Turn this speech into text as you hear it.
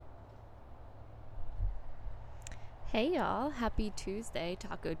Hey y'all, happy Tuesday,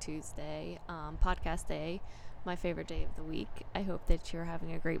 Taco Tuesday, podcast day, my favorite day of the week. I hope that you're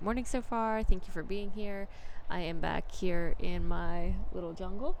having a great morning so far. Thank you for being here. I am back here in my little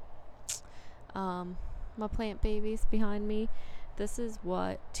jungle. My plant babies behind me. This is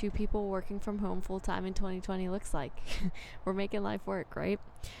what two people working from home full time in 2020 looks like. We're making life work, right?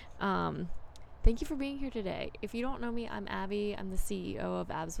 Thank you for being here today. If you don't know me, I'm Abby. I'm the CEO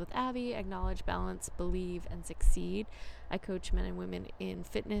of Abs with Abby. Acknowledge, balance, believe, and succeed. I coach men and women in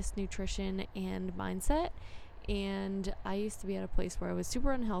fitness, nutrition, and mindset. And I used to be at a place where I was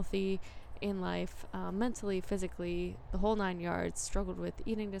super unhealthy in life, mentally, physically, the whole 9 yards, struggled with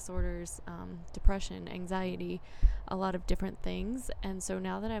eating disorders, depression, anxiety, a lot of different things. And so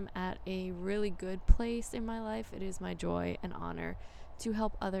now that I'm at a really good place in my life, it is my joy and honor to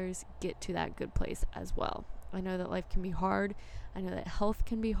help others get to that good place as well. I know that life can be hard. I know that health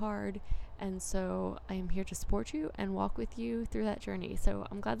can be hard. And so I am here to support you and walk with you through that journey. So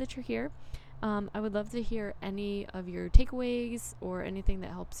I'm glad that you're here. I would love to hear any of your takeaways or anything that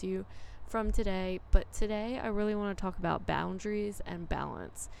helps you from today. But today I really want to talk about boundaries and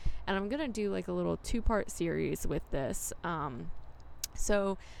balance. And I'm going to do like a little 2-part series with this.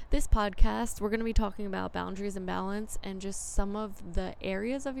 So this podcast, we're going to be talking about boundaries and balance and just some of the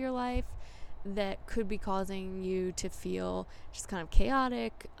areas of your life that could be causing you to feel just kind of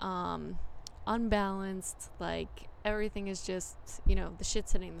chaotic, unbalanced, like everything is just, the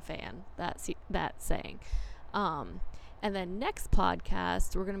shit's hitting the fan, that saying. And then next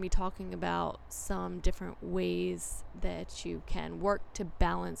podcast, we're going to be talking about some different ways that you can work to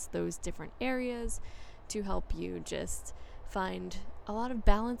balance those different areas to help you just find a lot of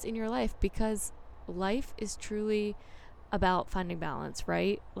balance in your life, because life is truly about finding balance,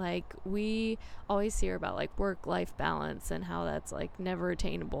 right? Like we always hear about like work-life balance and how that's like never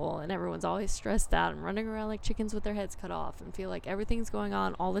attainable, and everyone's always stressed out and running around like chickens with their heads cut off and feel like everything's going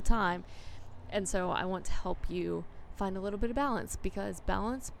on all the time. And so I want to help you find a little bit of balance, because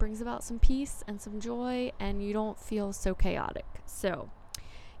balance brings about some peace and some joy, and you don't feel so chaotic. So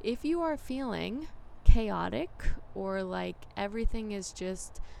if you are feeling chaotic, or like everything is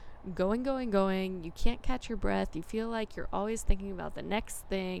just going, you can't catch your breath, you feel like you're always thinking about the next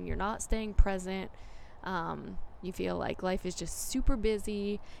thing, you're not staying present, you feel like life is just super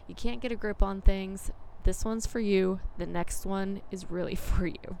busy, you can't get a grip on things, this one's for you. The next one is really for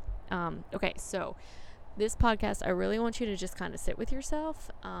you. Okay, so this podcast, I really want you to just kind of sit with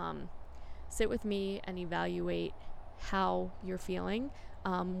yourself, sit with me and evaluate how you're feeling.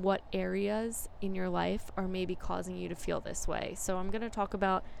 What areas in your life are maybe causing you to feel this way. So I'm going to talk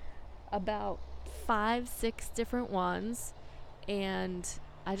about 5-6 different ones, and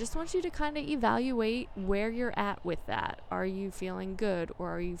I just want you to kind of evaluate where you're at with that. Are you feeling good,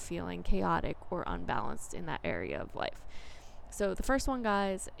 or are you feeling chaotic or unbalanced in that area of life? So the first one,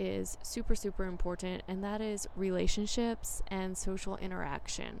 guys, is super, super important, and that is relationships and social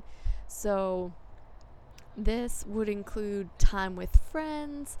interaction. So this would include time with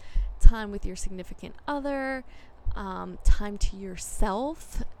friends, time with your significant other, time to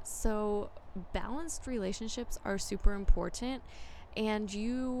yourself. So balanced relationships are super important, and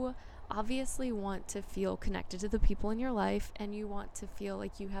you obviously want to feel connected to the people in your life, and you want to feel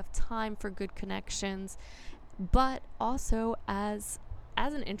like you have time for good connections. But also as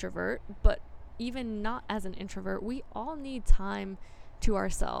an introvert, but even not as an introvert, we all need time to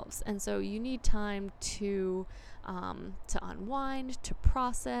ourselves. And so you need time to unwind, to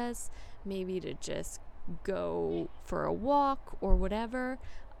process, maybe to just go for a walk or whatever.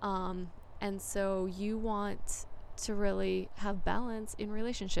 And so you want to really have balance in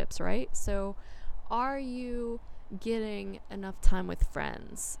relationships, right? So are you getting enough time with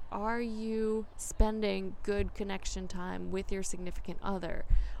friends? Are you spending good connection time with your significant other?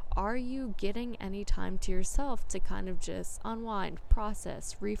 Are you getting any time to yourself to kind of just unwind,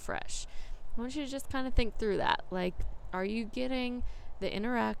 process, refresh? I want you to just kind of think through that. Like, are you getting the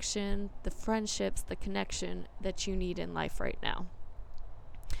interaction, the friendships, the connection that you need in life right now?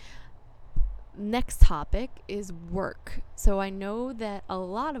 Next topic is work. So I know that a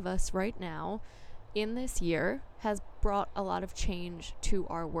lot of us right now in this year has brought a lot of change to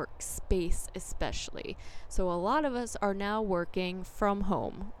our workspace, especially. So a lot of us are now working from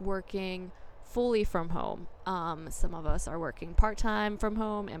home, working fully from home. Some of us are working part-time from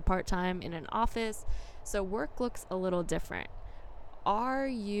home and part-time in an office. So work looks a little different.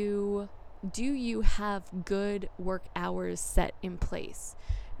 Do you have good work hours set in place?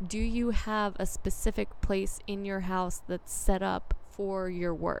 Do you have a specific place in your house that's set up for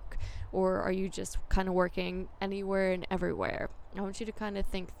your work? Or are you just kind of working anywhere and everywhere? I want you to kind of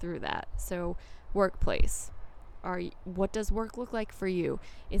think through that. So, workplace. What does work look like for you?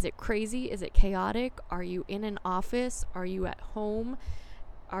 Is it crazy? Is it chaotic? Are you in an office? Are you at home?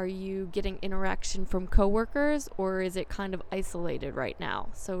 Are you getting interaction from coworkers, or is it kind of isolated right now?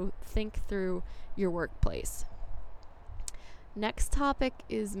 So think through your workplace. Next topic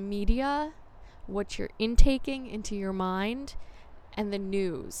is media, what you're intaking into your mind, and the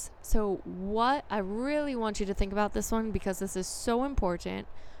news. So what I really want you to think about this one, because this is so important.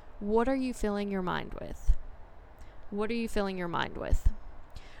 What are you filling your mind with? What are you filling your mind with?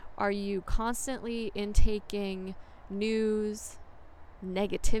 Are you constantly intaking news,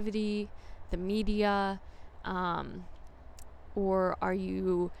 negativity, the media, or are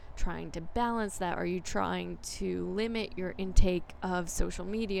you trying to balance that? Are you trying to limit your intake of social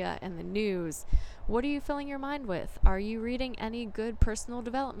media and the news? What are you filling your mind with? Are you reading any good personal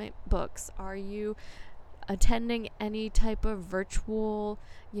development books? Are you attending any type of virtual,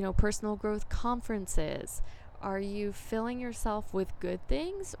 personal growth conferences? Are you filling yourself with good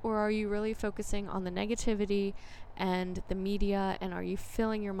things, or are you really focusing on the negativity and the media, and are you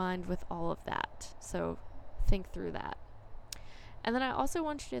filling your mind with all of that? So think through that. And then I also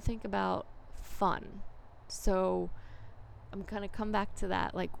want you to think about fun. So I'm going to come back to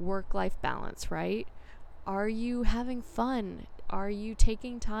that, like work-life balance, right? Are you having fun? Are you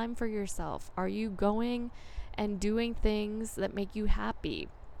taking time for yourself? Are you going and doing things that make you happy?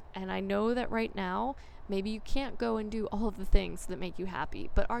 And I know that right now, maybe you can't go and do all of the things that make you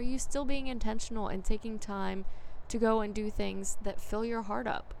happy, but are you still being intentional and taking time to go and do things that fill your heart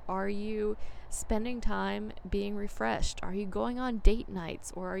up? Are you spending time being refreshed? Are you going on date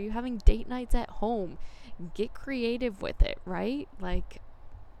nights, or are you having date nights at home? Get creative with it, right? Like,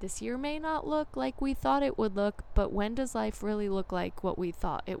 this year may not look like we thought it would look, but when does life really look like what we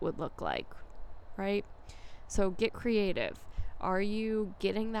thought it would look like, right? So get creative. Are you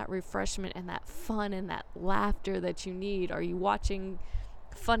getting that refreshment and that fun and that laughter that you need? Are you watching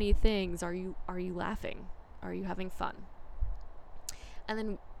funny things? Are you laughing? Are you having fun? And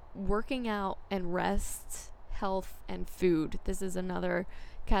then working out and rest, health, and food. This is another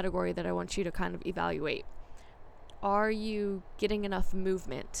category that I want you to kind of evaluate. Are you getting enough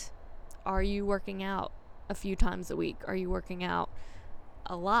movement? Are you working out a few times a week? Are you working out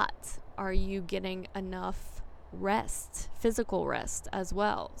a lot? Are you getting enough rest, physical rest as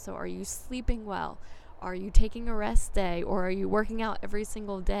well? So are you sleeping well? Are you taking a rest day, or are you working out every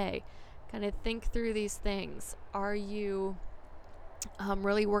single day? Kind of think through these things. Are you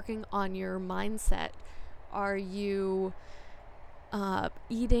really working on your mindset? Are you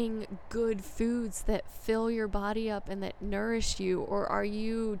eating good foods that fill your body up and that nourish you? Or are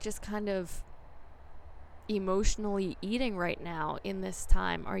you just kind of emotionally eating right now in this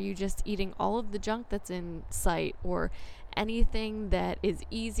time? Are you just eating all of the junk that's in sight, or anything that is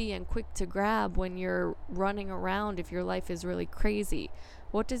easy and quick to grab when you're running around if your life is really crazy?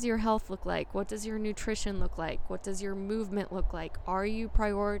 What does your health look like? What does your nutrition look like? What does your movement look like? Are you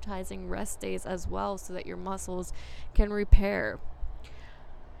prioritizing rest days as well so that your muscles can repair?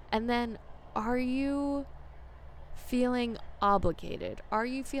 And then, are you feeling obligated? Are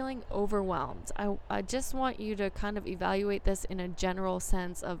you feeling overwhelmed? I just want you to kind of evaluate this in a general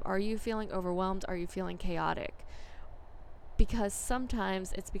sense of, are you feeling overwhelmed? Are you feeling chaotic? Because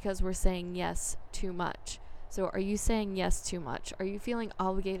sometimes it's because we're saying yes too much. So are you saying yes too much? Are you feeling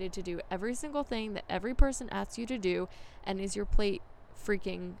obligated to do every single thing that every person asks you to do, and is your plate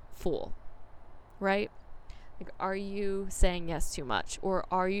freaking full? Right? Like, are you saying yes too much, or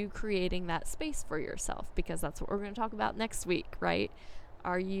are you creating that space for yourself? Because that's what we're going to talk about next week, right?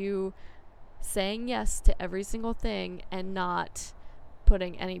 Are you saying yes to every single thing and not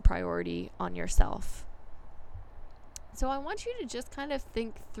putting any priority on yourself? So I want you to just kind of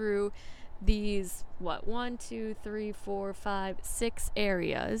think through these, 6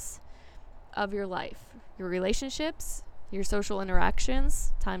 areas of your life: your relationships, your social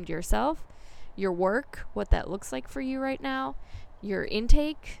interactions, time to yourself, your work, what that looks like for you right now, your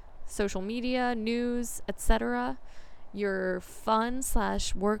intake, social media, news, etc., your fun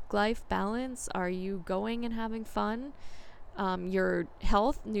 / work-life balance. Are you going and having fun? Your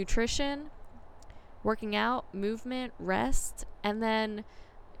health, nutrition, working out, movement, rest. And then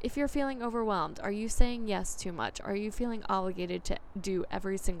if you're feeling overwhelmed, are you saying yes too much? Are you feeling obligated to do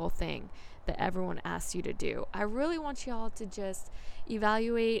every single thing that everyone asks you to do? I really want y'all to just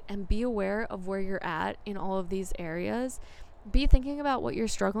evaluate and be aware of where you're at in all of these areas. Be thinking about what you're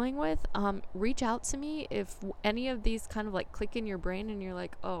struggling with. Reach out to me if any of these kind of like click in your brain and you're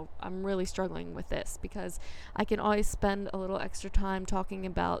like, oh, I'm really struggling with this, because I can always spend a little extra time talking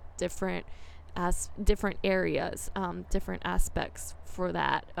about different areas, different aspects for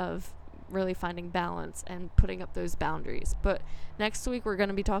that of, really finding balance and putting up those boundaries. But next week, we're going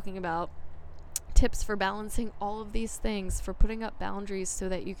to be talking about tips for balancing all of these things, for putting up boundaries so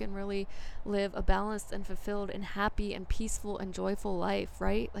that you can really live a balanced and fulfilled and happy and peaceful and joyful life,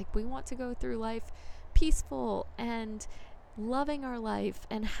 right? Like, we want to go through life peaceful and loving our life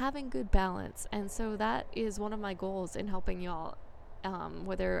and having good balance. And so that is one of my goals in helping y'all.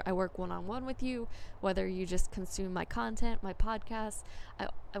 Whether I work one-on-one with you, whether you just consume my content, my podcast,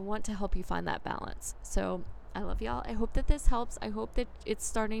 I want to help you find that balance. So I love y'all. I hope that this helps. I hope that it's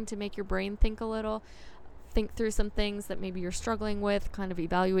starting to make your brain think a little, think through some things that maybe you're struggling with, kind of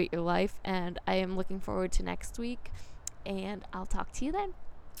evaluate your life. And I am looking forward to next week. And I'll talk to you then.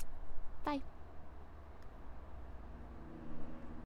 Bye.